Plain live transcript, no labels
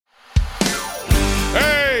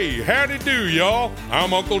howdy do, y'all.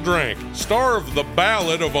 I'm Uncle Drank, star of The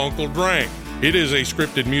Ballad of Uncle Drank. It is a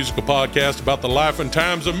scripted musical podcast about the life and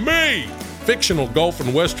times of me, fictional golf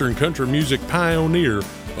and western country music pioneer,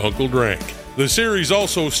 Uncle Drank. The series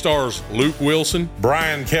also stars Luke Wilson,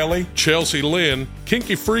 Brian Kelly, Chelsea Lynn,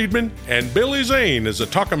 Kinky Friedman, and Billy Zane as a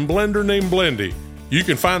talking blender named Blendy. You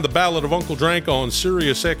can find The Ballad of Uncle Drank on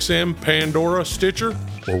SiriusXM, Pandora, Stitcher,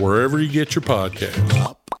 or wherever you get your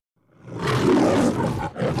podcasts.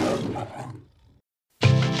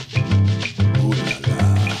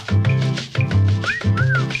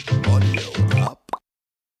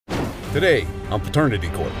 Today on Paternity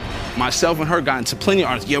Court. Myself and her got into plenty of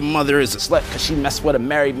arguments. Your mother is a slut because she messed with a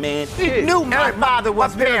married man. He knew my father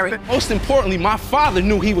was married. Most importantly, my father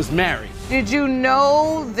knew he was married. Did you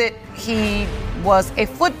know that he was a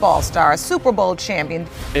football star, a Super Bowl champion?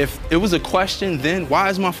 If it was a question, then why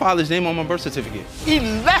is my father's name on my birth certificate? He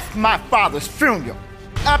left my father's funeral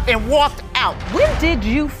up and walked out. When did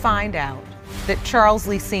you find out that Charles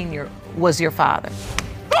Lee Sr. was your father?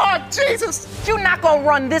 Lord Jesus! You're not gonna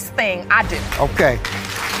run this thing, I do. Okay.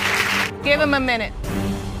 Give him a minute.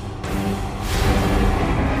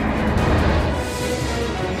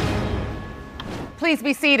 Please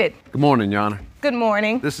be seated. Good morning, Your Honor. Good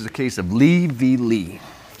morning. This is a case of Lee v. Lee.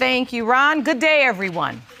 Thank you, Ron. Good day,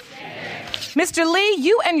 everyone. Mr. Lee,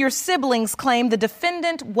 you and your siblings claim the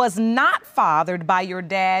defendant was not fathered by your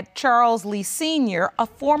dad, Charles Lee Sr., a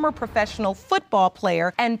former professional football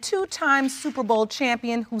player and two-time Super Bowl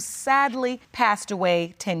champion who sadly passed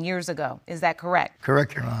away 10 years ago. Is that correct?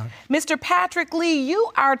 Correct, Your Honor. Mr. Patrick Lee,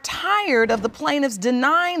 you are tired of the plaintiffs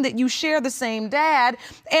denying that you share the same dad,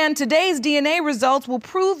 and today's DNA results will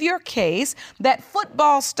prove your case that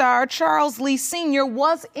football star Charles Lee Sr.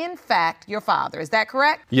 was, in fact, your father. Is that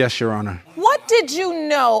correct? Yes, Your Honor. What did you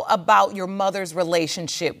know about your mother's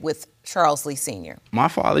relationship with Charles Lee Sr.? My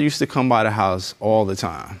father used to come by the house all the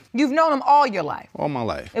time. You've known him all your life? All my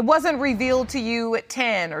life. It wasn't revealed to you at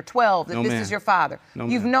 10 or 12 that No, this ma'am. is your father? No,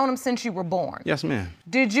 You've ma'am. known him since you were born? Yes, ma'am.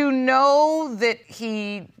 Did you know that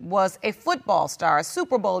he was a football star, a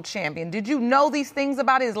Super Bowl champion? Did you know these things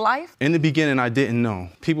about his life? In the beginning, I didn't know.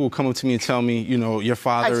 People would come up to me and tell me, you know, your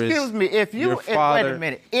father is... Excuse me, if you... your father... Wait a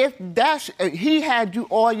minute. If that's... he had you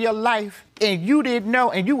all your life and you didn't know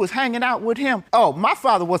and you was hanging out with him, oh, my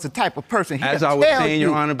father was the type of person he As I was saying,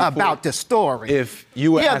 Your Honor, before, about the story. If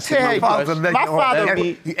you were He'll asking tell my you. father... My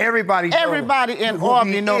father... Everybody in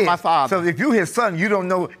Albany know my father. So if you his son, you don't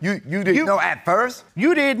know, you didn't know at first?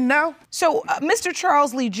 You didn't know? So, Mr.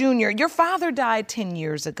 Charles Lee Jr., your father died 10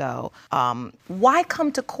 years ago. Why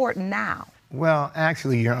come to court now? Well,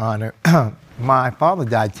 actually, Your Honor, my father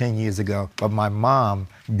died 10 years ago, but my mom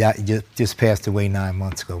just passed away 9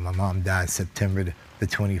 months ago. My mom died September the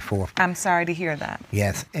 24th. I'm sorry to hear that.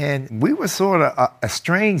 Yes, and we were sort of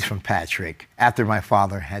estranged from Patrick after my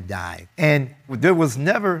father had died. And there was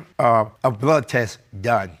never a blood test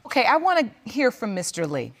done. Okay, I want to hear from Mr.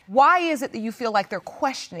 Lee. Why is it that you feel like they're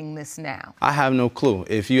questioning this now? I have no clue.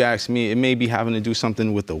 If you ask me, it may be having to do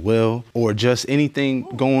something with the will or just anything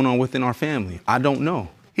going on within our family. I don't know.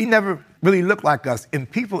 He never really looked like us, and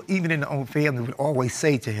people, even in the own family, would always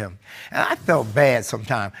say to him, and I felt bad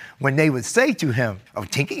sometimes when they would say to him, oh,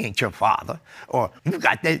 Tinky ain't your father, or you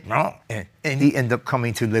got that wrong. And he ended up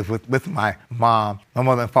coming to live with my mom. My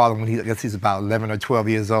mother and father, when I guess he was about 11 or 12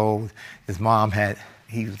 years old, his mom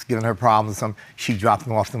he was giving her problems. She dropped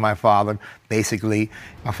him off to my father. Basically,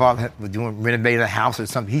 my father was renovating a house or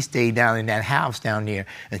something. He stayed down in that house down there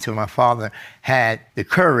until my father had the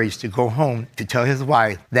courage to go home to tell his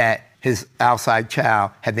wife that his outside child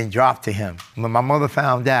had been dropped to him. When my mother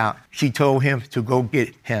found out, she told him to go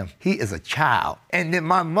get him. He is a child. And then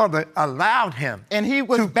my mother allowed him And he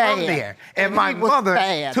was to bad. come there. And And my he was mother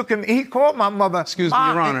bad. took him, he called my mother, Excuse me,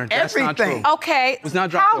 Mom, Your Honor, and that's not everything. true. Okay, Was not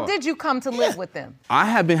dropped how off. did you come to live with them? I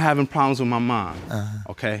have been having problems with my mom,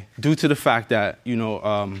 okay? Due to the fact that, you know,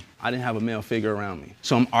 I didn't have a male figure around me.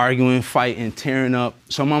 So I'm arguing, fighting, tearing up.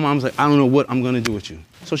 So my mom's like, I don't know what I'm gonna do with you.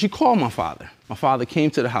 So she called my father. My father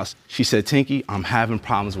came to the house. She said, Tinky, I'm having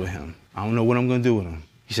problems with him. I don't know what I'm gonna do with him.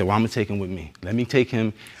 He said, well, I'm gonna take him with me. Let me take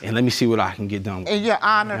him and let me see what I can get done with him. In your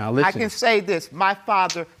honor, Now, I listen. can say this. My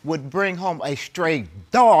father would bring home a stray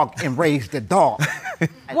dog and raise the dog.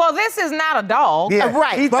 Well, this is not a dog. Yeah.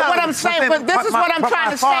 Right, He but thought what it I'm was saying, something- but this is what I'm but trying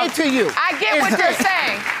my to father- say to you. I get what you're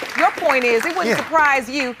saying. Your point is, it wouldn't Yeah. surprise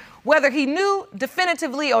you. whether he knew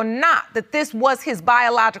definitively or not that this was his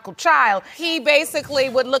biological child, he basically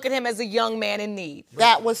would look at him as a young man in need.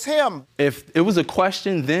 That was him. If it was a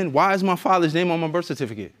question, then why is my father's name on my birth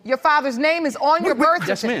certificate? Your father's name is on your birth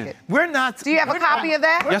Yes, ma'am. certificate. We're not. Do you have a copy of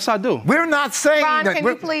that? Yes, I do. We're not saying Ron, that. can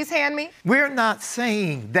you please hand me? We're not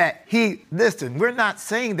saying that listen, we're not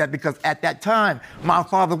saying that because at that time, my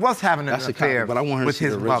father was having an That's a affair copy, but I want her to with see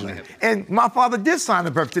his the mother. original. And my father did sign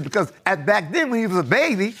the birth certificate because back then when he was a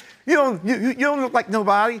baby, you don't look like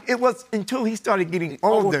nobody. It was until he started getting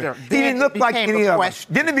older. He didn't look like any of us.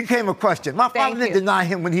 Then it became a question. My father didn't deny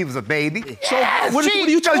him when he was a baby. So what are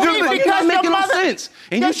you talking about? You're not making no sense.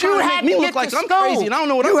 And you trying to make me look like I'm crazy and I don't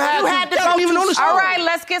know what I'm doing. I don't even know the story. All right,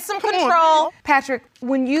 let's get some control. Patrick,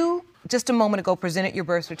 when you just a moment ago presented your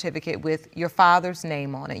birth certificate with your father's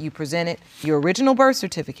name on it, you presented your original birth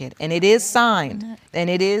certificate, and it is signed, and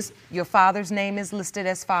it is, your father's name is listed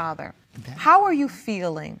as father. How are you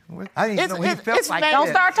feeling? I didn't even know he felt like that. Don't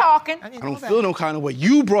start talking. I don't feel no kind of way.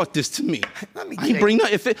 You brought this to me. Let me I ain't bring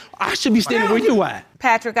nothing. I should be standing where you at.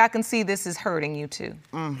 Patrick, I can see this is hurting you too.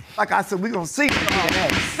 Like I said, we're going to see.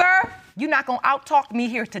 Sir, you're not going to out-talk me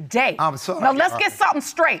here today. I'm sorry. Now, let's get something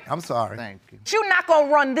straight. I'm sorry. Thank you. You're not going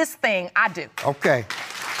to run this thing. I do. Okay.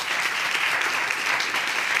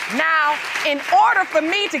 Now, in order for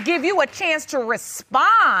me to give you a chance to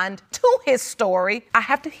respond to his story, I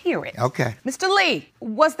have to hear it. Okay. Mr. Lee,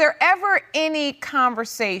 was there ever any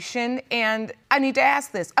conversation, and I need to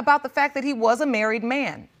ask this, about the fact that he was a married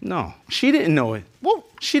man? No, she didn't know it. Whoa.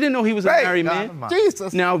 She didn't know he was a Hey, married God, man.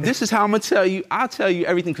 Jesus. Now, this is how I'm going to tell you. I'll tell you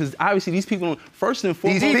everything because obviously these people, first and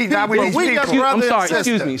foremost. These people, we just brother I'm and sorry,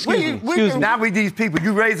 sister. excuse me. Now we these people.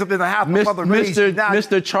 You raised up in the house. My mother raised you.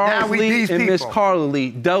 Mr. Charles we Lee these and Miss people. Carla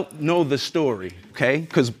Lee don't know the story, okay?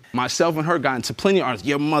 Because myself and her got into plenty of arguments.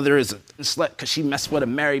 Your mother is a slut because she messed with a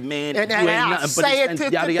married man. And you ain't I'll nothing say but it to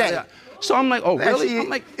yada, today. yada, yada. So I'm like, oh, really? I'm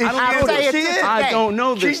like, I don't know this. I don't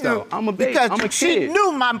know this, though. I'm a baby. I'm a kid. She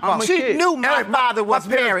knew my father. She knew my father was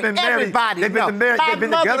married. Everybody They've knows. been married. They've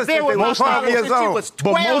been together since they were 12 years She old. was But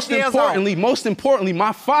 12 years old. most importantly,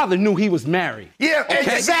 my father knew he was married. Yeah,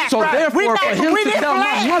 Okay? exactly. So therefore, for him to tell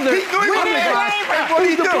my mother, He knew he was married. What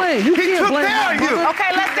he who's to blame? You He can't took blame care my of you. mother.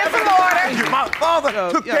 Okay, let's get some order. My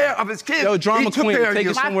father took care of his kids. Yo, drama He took queen, care of take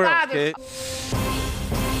you. it somewhere else, father- kid.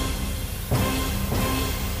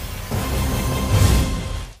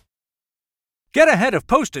 Get ahead of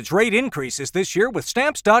postage rate increases this year with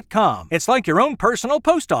Stamps.com. It's like your own personal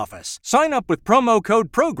post office. Sign up with promo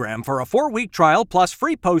code PROGRAM for a 4-week trial plus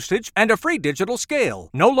free postage and a free digital scale.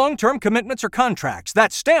 No long-term commitments or contracts.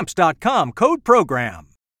 That's Stamps.com, code PROGRAM.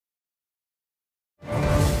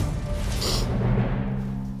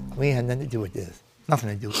 We ain't had nothing to do with this. Nothing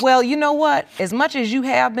to do with it. Well, you know what? As much as you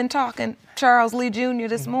have been talking, Charles Lee Jr.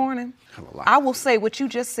 this morning, I will say what you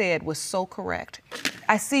just said was so correct.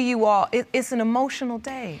 I see you all. It's an emotional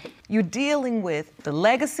day. You're dealing with the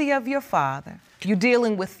legacy of your father. You're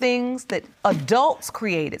dealing with things that adults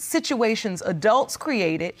created, situations adults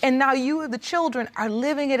created, and now you, the children, are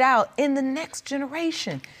living it out in the next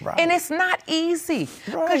generation. Right. And it's not easy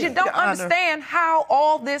because you Right. don't understand how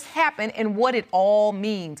all this happened and what it all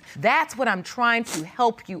means. That's what I'm trying to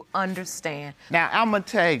help you understand. Now, I'm going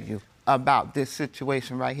to tell you about this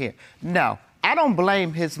situation right here. No, I don't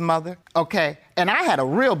blame his mother, okay? And I had a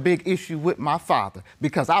real big issue with my father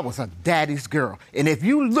because I was a daddy's girl. And if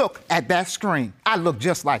you look at that screen, I look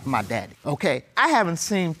just like my daddy, okay? I haven't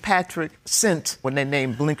seen Patrick since when they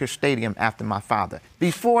named Blinker Stadium after my father.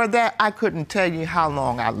 Before that, I couldn't tell you how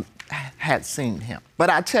long I had seen him. But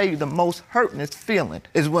I tell you, the most hurtingest feeling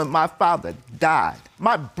is when my father died.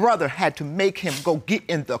 My brother had to make him go get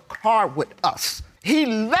in the car with us. He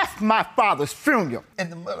left my father's funeral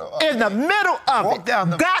in the middle of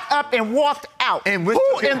it. Got up and walked out. And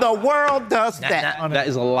who in the world does that? That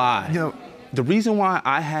is a lie. You know, The reason why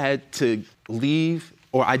I had to leave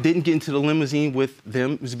or I didn't get into the limousine with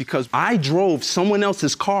them was because I drove someone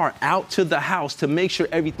else's car out to the house to make sure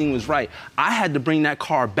everything was right. I had to bring that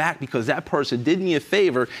car back because that person did me a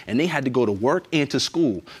favor and they had to go to work and to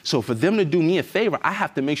school. So for them to do me a favor, I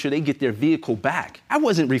have to make sure they get their vehicle back. I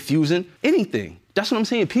wasn't refusing anything. That's what I'm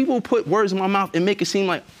saying. People put words in my mouth and make it seem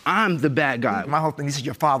like I'm the bad guy. my whole thing, this is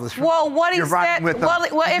your father's friend. Well, what he You're riding said, with them.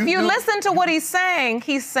 well, if you listen to what he's saying,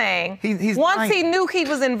 He's once lying. he knew he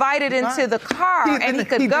was invited into the car and he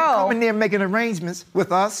could He's been go. coming there making arrangements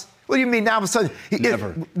with us. What do you mean now all of a sudden?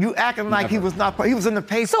 Never. You acting like he was not part. He was in the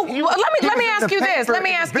paper. So He let was me in ask the you this. paper, Let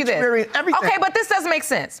me in the ask you obituary, this. everything. Okay, but this doesn't make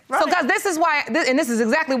sense. So, Right. guys, this is why, and this is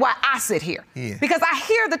exactly why I sit here. Yeah. Because I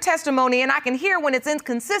hear the testimony and I can hear when it's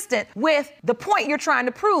inconsistent with the point you're trying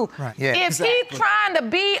to prove. Right. Yeah, if he's trying to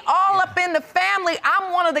be all up in the family,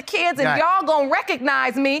 I'm one of the kids, and Right. y'all gonna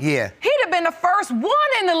recognize me. Yeah. He'd have been the first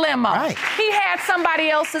one in the limo. Right. He had somebody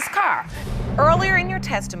else's car. Earlier in your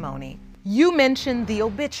testimony, you mentioned the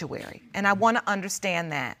obituary, and I want to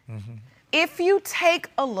understand that. Mm-hmm. If you take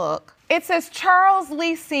a look, it says Charles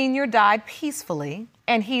Lee Sr. died peacefully,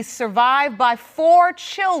 and he's survived by 4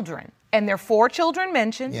 children. And there are 4 children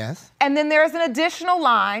mentioned. Yes. And then there's an additional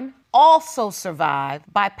line, also survived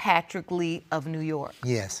by Patrick Lee of New York.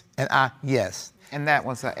 Yes, and yes. And that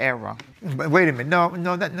was an error. But wait a minute.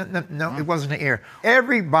 No, it wasn't an error.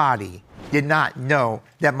 Everybody did not know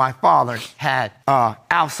that my father had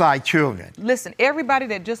outside children. Listen, everybody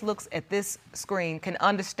that just looks at this screen can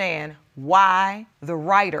understand why the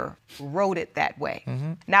writer wrote it that way.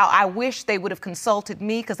 Mm-hmm. Now, I wish they would have consulted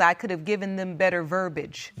me because I could have given them better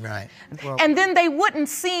verbiage. Right. Well, And then they wouldn't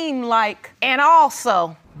seem like, and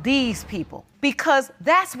also these people, because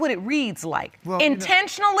that's what it reads like. Well, you know,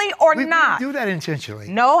 intentionally or we not. didn't do that intentionally.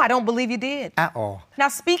 No, I don't believe you did. At all. Now,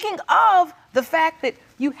 speaking of the fact that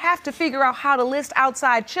you have to figure out how to list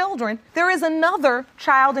outside children, there is another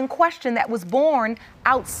child in question that was born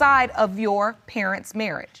outside of your parents'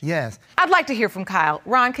 marriage. Yes. I'd like to hear from Kyle.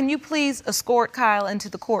 Ron, can you please escort Kyle into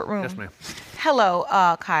the courtroom? Yes, ma'am. Hello,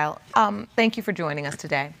 Kyle. Thank you for joining us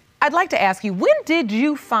today. I'd like to ask you, when did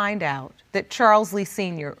you find out that Charles Lee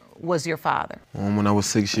Sr. was your father? When I was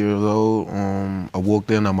 6 years old, I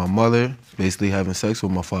walked in on my mother basically having sex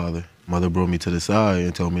with my father. Mother brought me to the side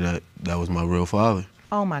and told me that that was my real father.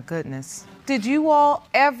 Oh, my goodness. Did you all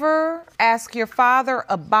ever ask your father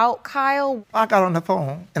about Kyle? I got on the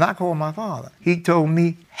phone and I called my father. He told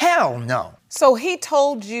me, hell no. So he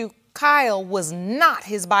told you Kyle was not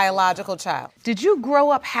his biological child. Did you grow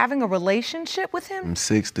up having a relationship with him? From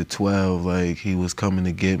 6 to 12, like, he was coming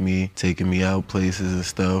to get me, taking me out places and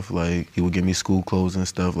stuff. Like, he would give me school clothes and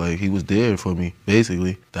stuff. Like, he was there for me,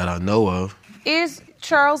 basically, that I know of. Is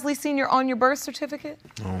Charles Lee Sr. on your birth certificate?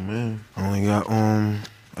 Oh, man. I only got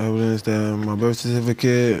evidence that my birth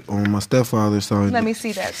certificate on my stepfather signed. Let me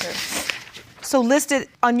see that, sir. So listed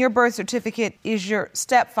on your birth certificate is your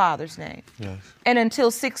stepfather's name. Yes. And until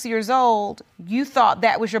 6 years old, you thought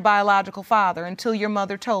that was your biological father until your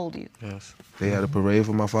mother told you. Yes. They had a parade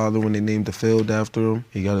for my father when they named the field after him.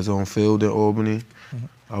 He got his own field in Albany.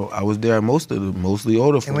 I was there at mostly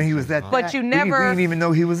older folks. And when he was that But you never- we didn't even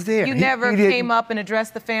know he was there. You He never didn't- came up and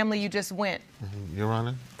addressed the family, you just went. Your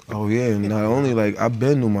Honor? Oh yeah, and not only like I've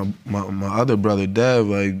been to my other brother Dev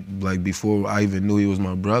like before I even knew he was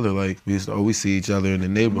my brother. Like we used to always see each other in the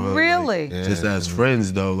neighborhood. Really? Like, just as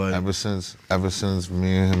friends though. Like Ever since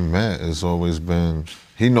me and him met, it's always been.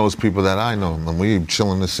 He knows people that I know, and we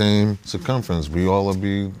chill in the same circumference. We all would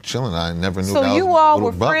be chilling. I never knew. So that you was my all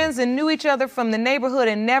little were brother. friends and knew each other from the neighborhood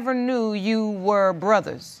and never knew you were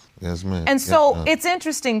brothers. Yes, ma'am. And Yes, so ma'am. it's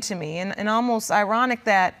interesting to me and almost ironic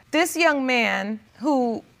that this young man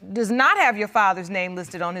who does not have your father's name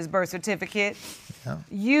listed on his birth certificate,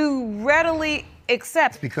 you readily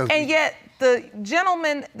accept. because and yet the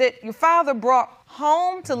gentleman that your father brought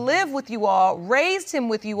home to live with you all, raised him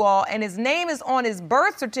with you all, and his name is on his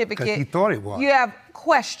birth certificate. Because he thought it was. You have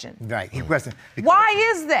questioned. Right, he questioned.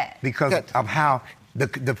 Why is that? Because of how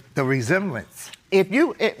the resemblance. If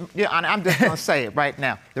you, I'm just gonna say it right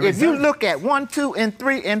now. If you look at 1, 2, and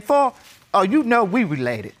 3, and 4, oh, you know we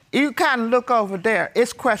related. You kind of look over there,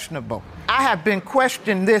 it's questionable. I have been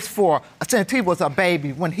questioning this since he was a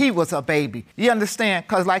baby, when he was a baby. You understand?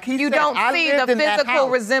 Because like he You said, don't I see lived the in that physical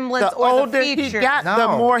house. resemblance the or the older feature. he got, the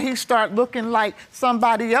No. more he start looking like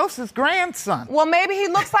somebody else's grandson. Well, maybe he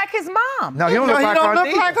looks like his mom. No, he don't No, look he like don't her look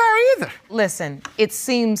neither. like her either. Listen, it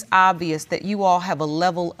seems obvious that you all have a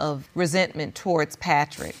level of resentment towards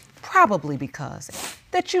Patrick, probably because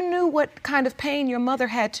that you knew what kind of pain your mother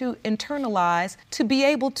had to internalize to be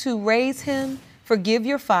able to raise him, forgive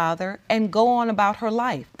your father, and go on about her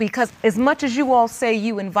life. Because as much as you all say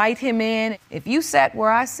you invite him in, if you sat where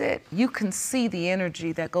I sit, you can see the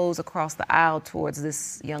energy that goes across the aisle towards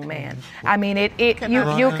this young man. I mean, you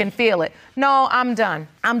can feel it. No, I'm done.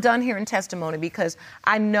 I'm done here in testimony because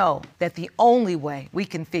I know that the only way we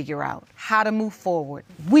can figure out how to move forward,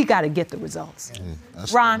 we got to get the results.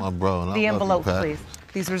 That's Ron, my bro, and I the love you, envelope, Pat. please.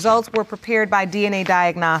 These results were prepared by DNA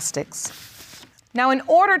Diagnostics. Now, in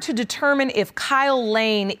order to determine if Kyle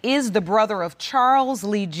Lane is the brother of Charles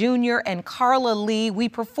Lee Jr. and Carla Lee, we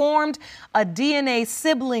performed a DNA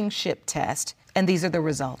siblingship test, and these are the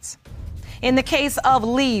results. In the case of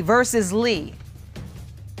Lee versus Lee,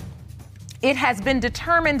 it has been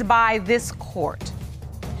determined by this court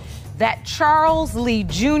that Charles Lee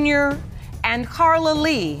Jr. and Carla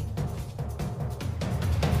Lee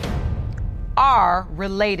are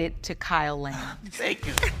related to Kyle Lane. Thank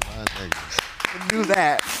you. Do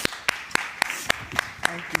that.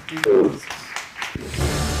 Thank you, Jesus.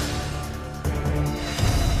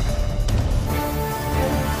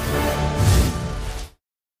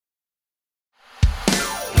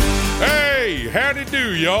 Hey, howdy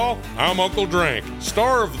do, y'all. I'm Uncle Drank,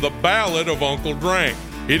 star of The Ballad of Uncle Drank.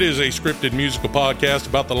 It is a scripted musical podcast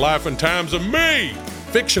about the life and times of me,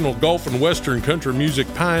 fictional golf and western country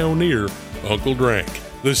music pioneer, Uncle Drank.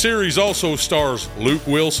 The series also stars Luke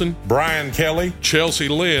Wilson, Brian Kelly, Chelsea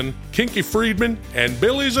Lynn, Kinky Friedman, and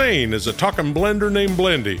Billy Zane as a talking blender named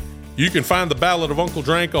Blendy. You can find The Ballad of Uncle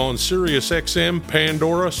Drank on SiriusXM,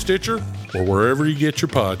 Pandora, Stitcher, or wherever you get your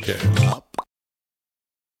podcasts.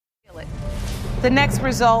 The next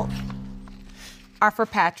results are for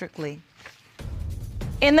Patrick Lee.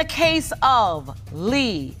 In the case of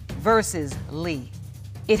Lee versus Lee,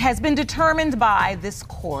 it has been determined by this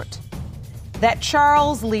court that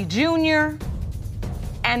Charles Lee Jr.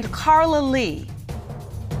 and Carla Lee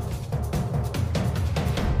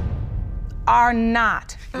are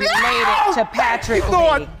not related to Patrick Lee.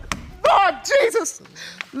 Lord Jesus!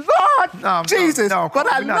 Lord Jesus! But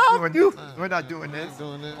I love you. We're not doing this.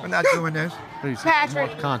 We're not doing this. Please,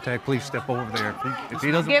 Patrick. contact, please step over there. If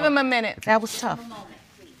he doesn't Give him a minute. That was tough.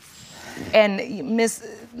 And Miss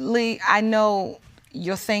Lee, I know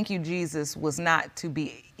your thank you, Jesus, was not to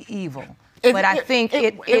be evil, but I think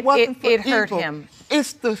it hurt him.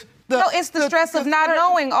 It's the stress of not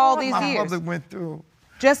knowing all these My years. mother went through.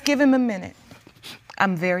 Just give him a minute.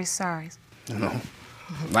 I'm very sorry. You know,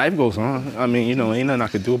 life goes on. I mean, you know, ain't nothing I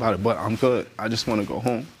could do about it, but I'm good. I just want to go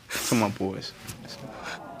home to my boys.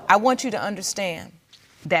 I want you to understand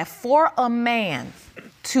that for a man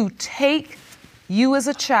to take you as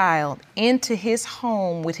a child into his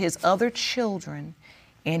home with his other children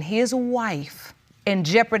and his wife and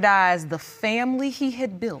jeopardize the family he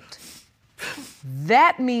had built,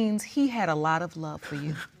 that means he had a lot of love for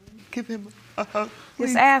you. Give him a hug.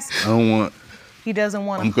 Just ask him. I don't want. He doesn't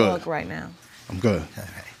want a hug right now. I'm good.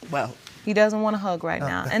 Well, he doesn't want a hug right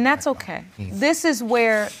now, and that's okay. This is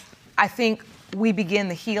where I think we begin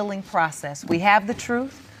the healing process. We have the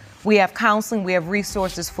truth, we have counseling, we have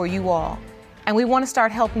resources for you all, and we want to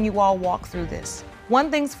start helping you all walk through this. One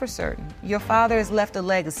thing's for certain, your father has left a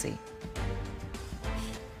legacy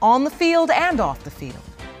on the field and off the field.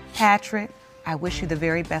 Patrick, I wish you the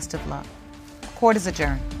very best of luck. Court is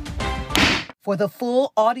adjourned. For the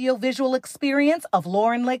full audio-visual experience of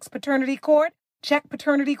Lauren Lake's Paternity Court, check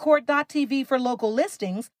paternitycourt.tv for local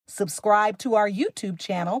listings, subscribe to our YouTube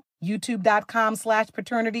channel,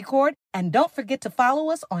 youtube.com/paternitycourt, and don't forget to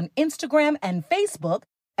follow us on Instagram and Facebook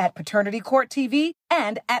at Paternity Court TV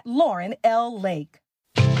and at Lauren L. Lake.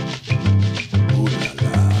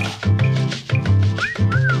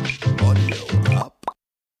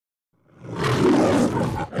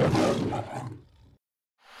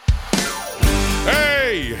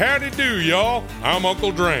 Hey, howdy do, y'all. I'm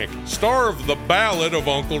Uncle Drank, star of The Ballad of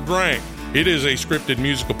Uncle Drank. It is a scripted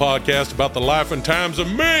musical podcast about the life and times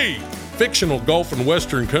of me, fictional golf and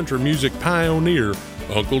western country music pioneer,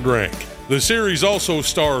 Uncle Drank. The series also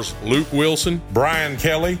stars Luke Wilson, Brian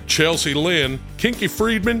Kelly, Chelsea Lynn, Kinky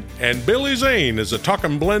Friedman, and Billy Zane as a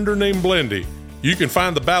talking blender named Blendy. You can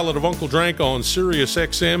find The Ballad of Uncle Drank on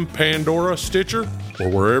SiriusXM, Pandora, Stitcher, or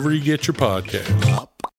wherever you get your podcasts.